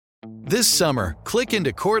This summer, click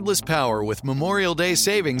into cordless power with Memorial Day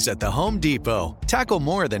savings at the Home Depot. Tackle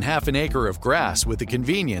more than half an acre of grass with the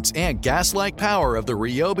convenience and gas-like power of the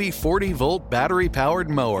Ryobi 40-volt battery-powered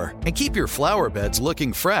mower. And keep your flower beds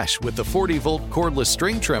looking fresh with the 40-volt cordless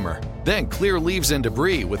string trimmer. Then clear leaves and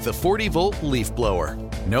debris with the 40-volt leaf blower.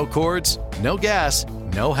 No cords, no gas,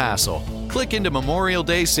 no hassle. Click into Memorial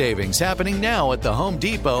Day savings happening now at the Home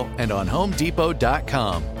Depot and on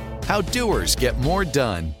HomeDepot.com. How doers get more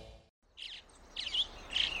done.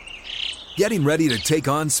 Getting ready to take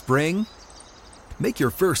on spring? Make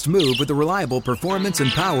your first move with the reliable performance and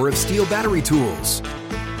power of Steel battery tools.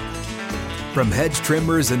 From hedge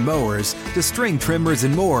trimmers and mowers to string trimmers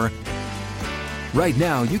and more, right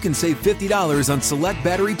now you can save $50 on select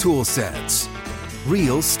battery tool sets.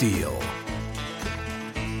 Real Steel.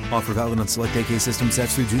 Offer valid on select AK system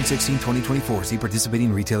sets through June 16, 2024. See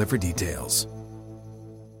participating retailer for details.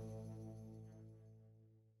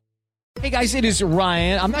 Hey guys, it is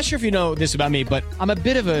Ryan. I'm not sure if you know this about me, but I'm a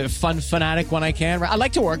bit of a fun fanatic when I can. I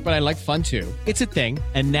like to work, but I like fun too. It's a thing.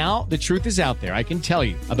 And now the truth is out there. I can tell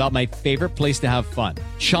you about my favorite place to have fun.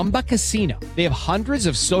 Chumba Casino. They have hundreds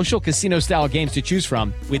of social casino style games to choose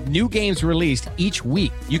from with new games released each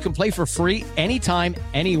week. You can play for free anytime,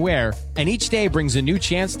 anywhere. And each day brings a new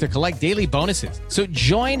chance to collect daily bonuses. So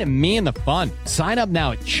join me in the fun. Sign up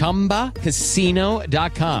now at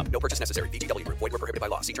ChumbaCasino.com. No purchase necessary. VGW. Void where prohibited by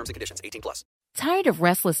law. See terms and conditions. 18+. Tired of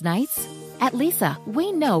restless nights? At Leesa,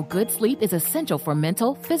 we know good sleep is essential for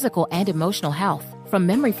mental, physical, and emotional health. From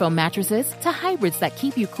memory foam mattresses to hybrids that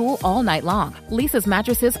keep you cool all night long, Leesa's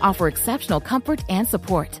mattresses offer exceptional comfort and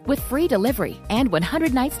support with free delivery and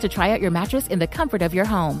 100 nights to try out your mattress in the comfort of your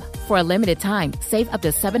home. For a limited time, save up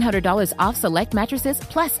to $700 off select mattresses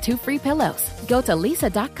plus 2 free pillows. Go to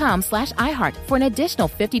leesa.com/iHeart for an additional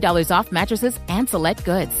 $50 off mattresses and select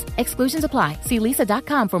goods. Exclusions apply. See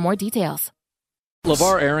leesa.com for more details.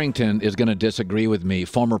 LeVar Arrington is going to disagree with me.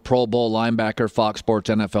 Former Pro Bowl linebacker, Fox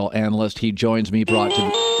Sports NFL analyst. He joins me, brought to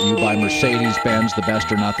you by Mercedes-Benz, the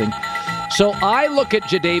best or nothing. So I look at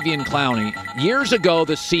Jadeveon Clowney. Years ago,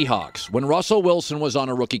 the Seahawks, when Russell Wilson was on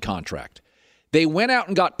a rookie contract, they went out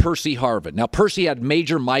and got Percy Harvin. Now, Percy had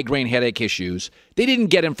major migraine headache issues. They didn't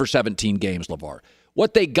get him for 17 games, LeVar.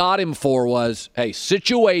 What they got him for was, hey,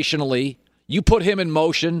 situationally, you put him in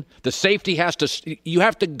motion. The safety has to. You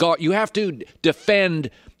have to defend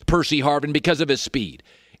Percy Harvin because of his speed,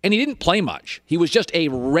 and he didn't play much. He was just a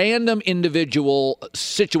random individual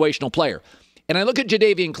situational player. And I look at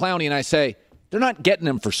Jadeveon Clowney and I say, they're not getting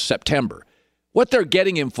him for September. What they're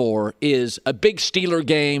getting him for is a big Steeler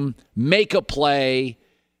game, make a play.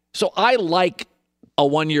 So I like a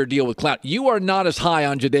one-year deal with Clowney. You are not as high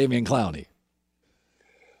on Jadeveon Clowney.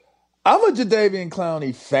 I'm a Jadeveon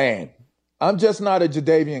Clowney fan. I'm just not a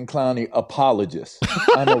Jadeveon Clowney apologist.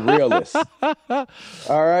 I'm a realist. All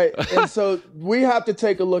right. And so we have to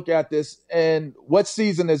take a look at this. And what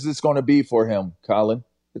season is this going to be for him, Colin?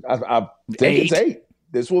 I think it's 8.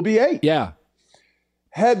 This will be 8. Yeah.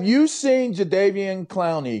 Have you seen Jadeveon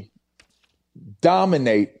Clowney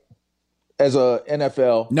dominate as a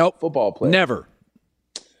NFL football player? Never.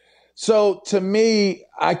 So to me,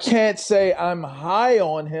 I can't say I'm high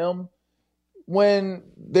on him when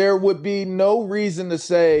there would be no reason to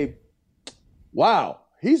say, wow,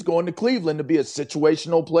 he's going to Cleveland to be a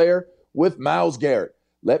situational player with Myles Garrett.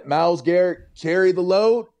 Let Myles Garrett carry the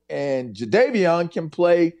load, and Jadeveon can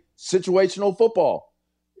play situational football.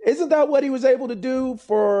 Isn't that what he was able to do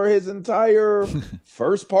for his entire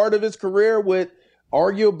first part of his career with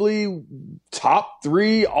arguably top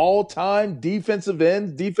 3 all-time defensive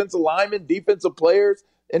ends, defensive linemen, defensive players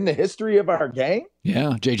in the history of our game?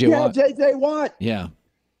 Yeah, J.J. Watt. Yeah, J.J. Watt. Yeah.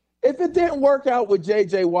 If it didn't work out with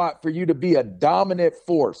J.J. Watt for you to be a dominant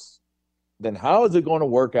force, then how is it going to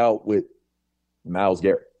work out with Myles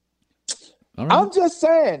Garrett? All right. I'm just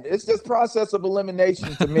saying, it's just process of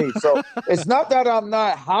elimination to me. So it's not that I'm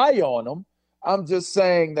not high on him. I'm just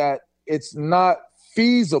saying that it's not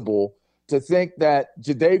feasible to think that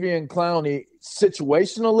Jadeveon Clowney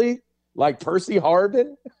situationally, like Percy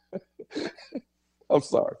Harvin, I'm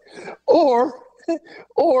sorry, or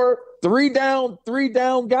three down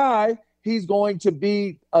guy, he's going to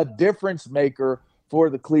be a difference maker for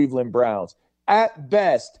the Cleveland Browns. At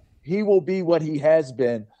best, he will be what he has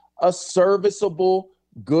been, a serviceable,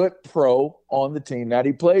 good pro on the team that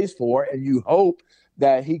he plays for, and you hope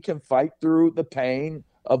that he can fight through the pain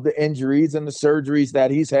of the injuries and the surgeries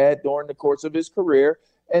that he's had during the course of his career,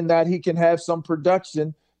 and that he can have some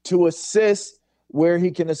production to assist where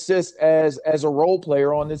he can assist as a role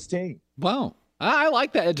player on this team. Wow. I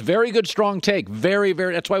like that. It's very good, strong take. Very,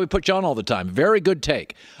 very. That's why we put you on all the time. Very good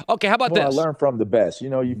take. Okay, how about this? I learn from the best.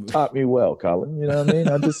 You've taught me well, Colin. You know what I mean?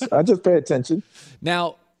 I just pay attention.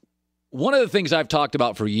 Now, one of the things I've talked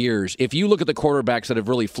about for years, if you look at the quarterbacks that have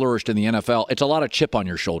really flourished in the NFL, it's a lot of chip on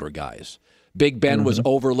your shoulder guys. Big Ben was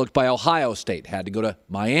overlooked by Ohio State, had to go to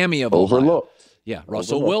Miami of Ohio. Overlooked. Yeah,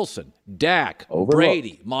 Russell Wilson, Dak, Overlooked.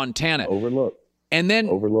 Brady, Montana. Overlooked. And then,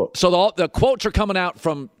 Overlooked. so the quotes are coming out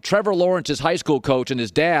from Trevor Lawrence's high school coach and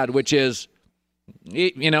his dad, which is,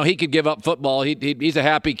 he could give up football. He's a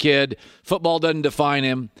happy kid. Football doesn't define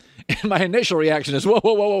him. And my initial reaction is,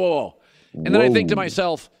 whoa. And then I think to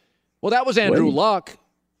myself, well, that was Andrew Luck.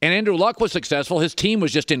 And Andrew Luck was successful. His team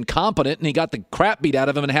was just incompetent, and he got the crap beat out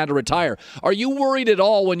of him and had to retire. Are you worried at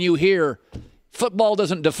all when you hear football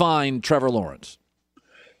doesn't define Trevor Lawrence?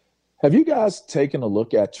 Have you guys taken a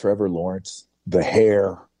look at Trevor Lawrence? The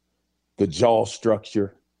hair, the jaw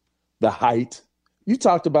structure, the height. You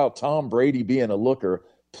talked about Tom Brady being a looker.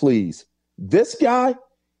 Please, this guy,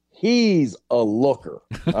 he's a looker.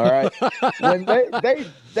 All right. When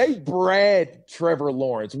they bred Trevor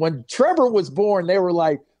Lawrence. When Trevor was born, they were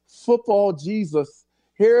like, football Jesus.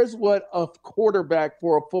 Here's what a quarterback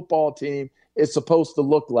for a football team is supposed to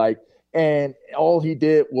look like. And all he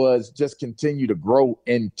did was just continue to grow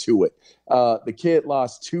into it. The kid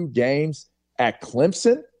lost 2 games at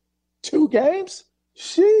Clemson. 2 games?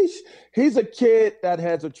 Sheesh. He's a kid that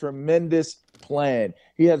has a tremendous plan.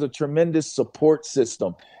 He has a tremendous support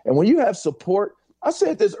system. And when you have support, I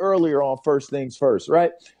said this earlier on First Things First,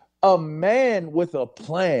 right? A man with a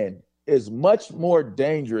plan is much more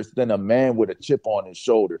dangerous than a man with a chip on his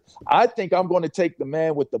shoulder. I think I'm going to take the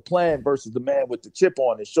man with the plan versus the man with the chip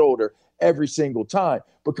on his shoulder every single time,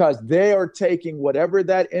 because they are taking whatever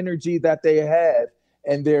that energy that they have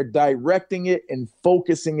and they're directing it and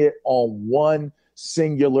focusing it on one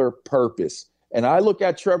singular purpose. And I look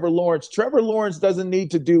at Trevor Lawrence. Trevor Lawrence doesn't need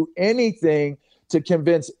to do anything to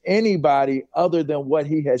convince anybody other than what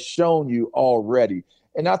he has shown you already.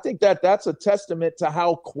 And I think that that's a testament to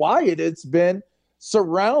how quiet it's been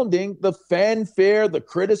surrounding the fanfare, the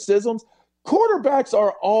criticisms. Quarterbacks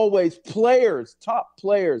are always players, top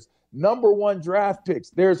players, number 1 draft picks.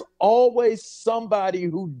 There's always somebody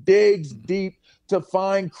who digs deep to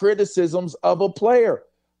find criticisms of a player.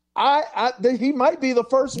 He might be the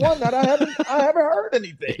first one that I haven't heard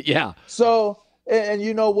anything. Yeah. So, and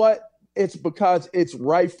you know what? It's because it's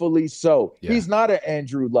rightfully so. Yeah. He's not an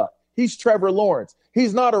Andrew Luck. He's Trevor Lawrence.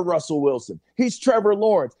 He's not a Russell Wilson. He's Trevor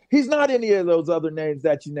Lawrence. He's not any of those other names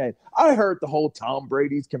that you named. I heard the whole Tom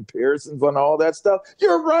Brady's comparisons on all that stuff.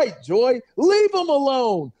 You're right, Joy. Leave him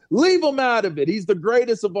alone. Leave him out of it. He's the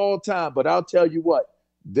greatest of all time. But I'll tell you what,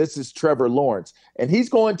 this is Trevor Lawrence. And he's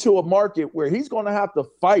going to a market where he's going to have to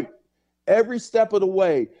fight every step of the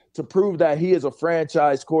way to prove that he is a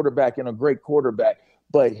franchise quarterback and a great quarterback.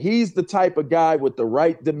 But he's the type of guy with the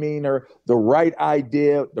right demeanor, the right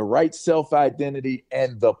idea, the right self-identity,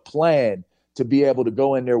 and the plan to be able to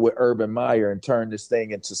go in there with Urban Meyer and turn this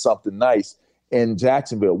thing into something nice in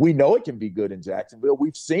Jacksonville. We know it can be good in Jacksonville.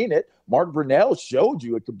 We've seen it. Mark Brunell showed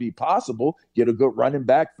you it could be possible. Get a good running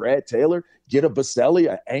back, Fred Taylor. Get a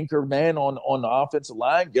Baselli, an anchor man on the offensive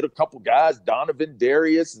line. Get a couple guys, Donovan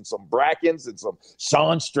Darius and some Brackens and some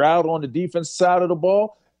Sean Stroud on the defense side of the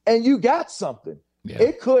ball, and you got something. Yeah.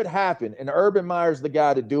 It could happen, and Urban Meyer's the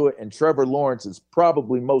guy to do it, and Trevor Lawrence is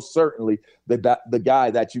probably most certainly the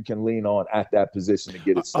guy that you can lean on at that position to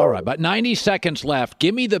get it started. All right, about 90 seconds left.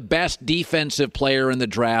 Give me the best defensive player in the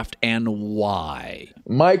draft and why.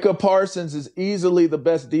 Micah Parsons is easily the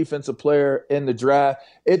best defensive player in the draft.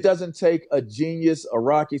 It doesn't take a genius, a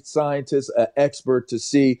rocket scientist, an expert to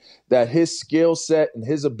see that his skill set and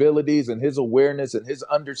his abilities and his awareness and his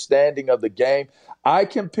understanding of the game, I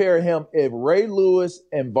compare him, if Ray Lewis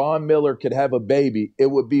and Von Miller could have a baby,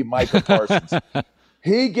 it would be Micah Parsons.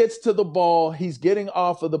 He gets to the ball. He's getting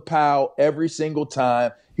off of the POW every single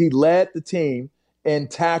time. He led the team in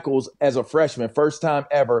tackles as a freshman, first time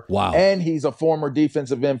ever. Wow. And he's a former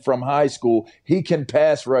defensive end from high school. He can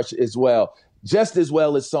pass rush as well, just as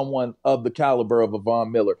well as someone of the caliber of a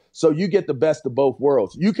Von Miller. So you get the best of both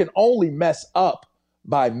worlds. You can only mess up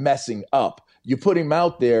by messing up. You put him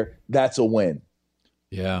out there, that's a win.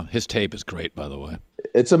 Yeah, his tape is great, by the way.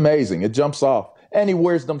 It's amazing. It jumps off. And he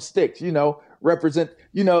wears them sticks, represent,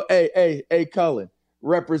 hey, Cullen,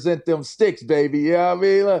 represent them sticks, baby. You know what I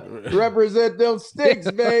mean? Represent them sticks,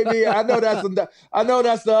 baby. I know that's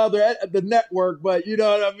the other the network, but you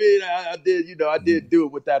know what I mean. I did do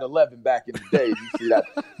it with that 11 back in the day. You see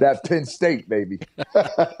that Penn State, baby.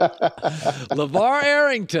 LeVar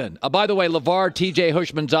Arrington. By the way, LeVar, TJ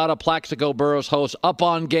Hushmanzada, Plaxico Burress hosts Up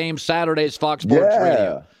on Game Saturdays, Fox Sports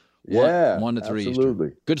Radio. Yeah, 1 to 3 absolutely.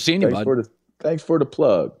 Eastern. Good seeing you, bud. Thanks for the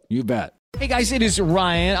plug. You bet. Hey guys, it is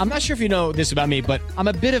Ryan. I'm not sure if you know this about me, but I'm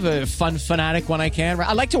a bit of a fun fanatic when I can.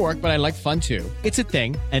 I like to work, but I like fun too. It's a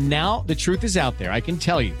thing. And now the truth is out there. I can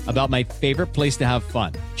tell you about my favorite place to have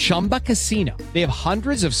fun. Chumba Casino. They have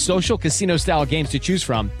hundreds of social casino style games to choose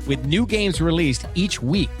from with new games released each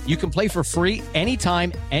week. You can play for free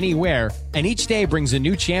anytime, anywhere. And each day brings a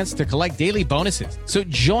new chance to collect daily bonuses. So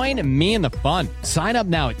join me in the fun. Sign up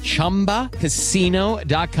now at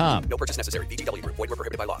ChumbaCasino.com. No purchase necessary. VGW Group. Void where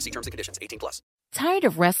prohibited by law. See terms and conditions. 18+. Tired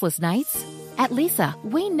of restless nights? At Leesa,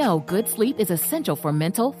 we know good sleep is essential for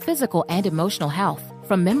mental, physical, and emotional health.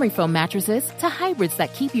 From memory foam mattresses to hybrids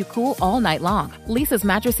that keep you cool all night long, Leesa's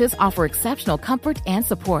mattresses offer exceptional comfort and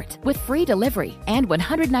support with free delivery and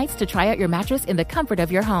 100 nights to try out your mattress in the comfort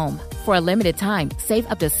of your home. For a limited time,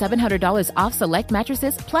 save up to $700 off select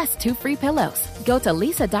mattresses plus 2 free pillows. Go to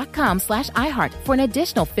leesa.com/iHeart for an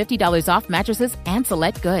additional $50 off mattresses and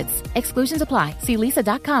select goods. Exclusions apply. See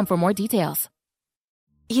leesa.com for more details.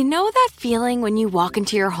 You know that feeling when you walk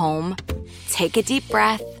into your home, take a deep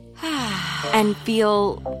breath, and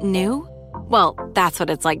feel new? Well, that's what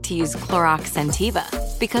it's like to use Clorox Scentiva.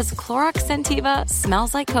 Because Clorox Scentiva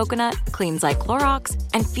smells like coconut, cleans like Clorox,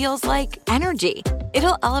 and feels like energy.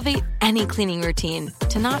 It'll elevate any cleaning routine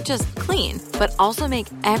to not just clean, but also make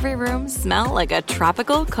every room smell like a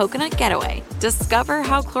tropical coconut getaway. Discover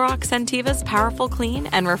how Clorox Scentiva's powerful clean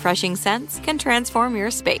and refreshing scents can transform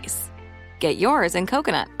your space. Get yours in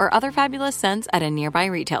coconut or other fabulous scents at a nearby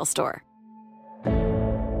retail store.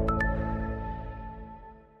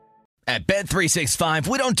 At Bet365,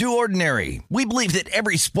 we don't do ordinary. We believe that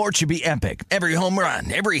every sport should be epic. Every home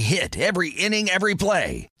run, every hit, every inning, every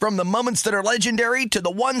play. From the moments that are legendary to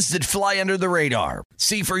the ones that fly under the radar.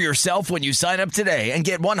 See for yourself when you sign up today and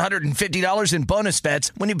get $150 in bonus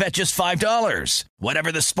bets when you bet just $5.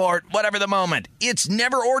 Whatever the sport, whatever the moment, it's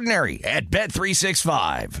never ordinary at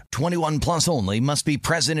Bet365. 21 plus only. Must be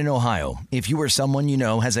present in Ohio. If you or someone you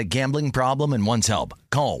know has a gambling problem and wants help,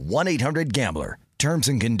 call 1-800-GAMBLER. Terms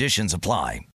and conditions apply.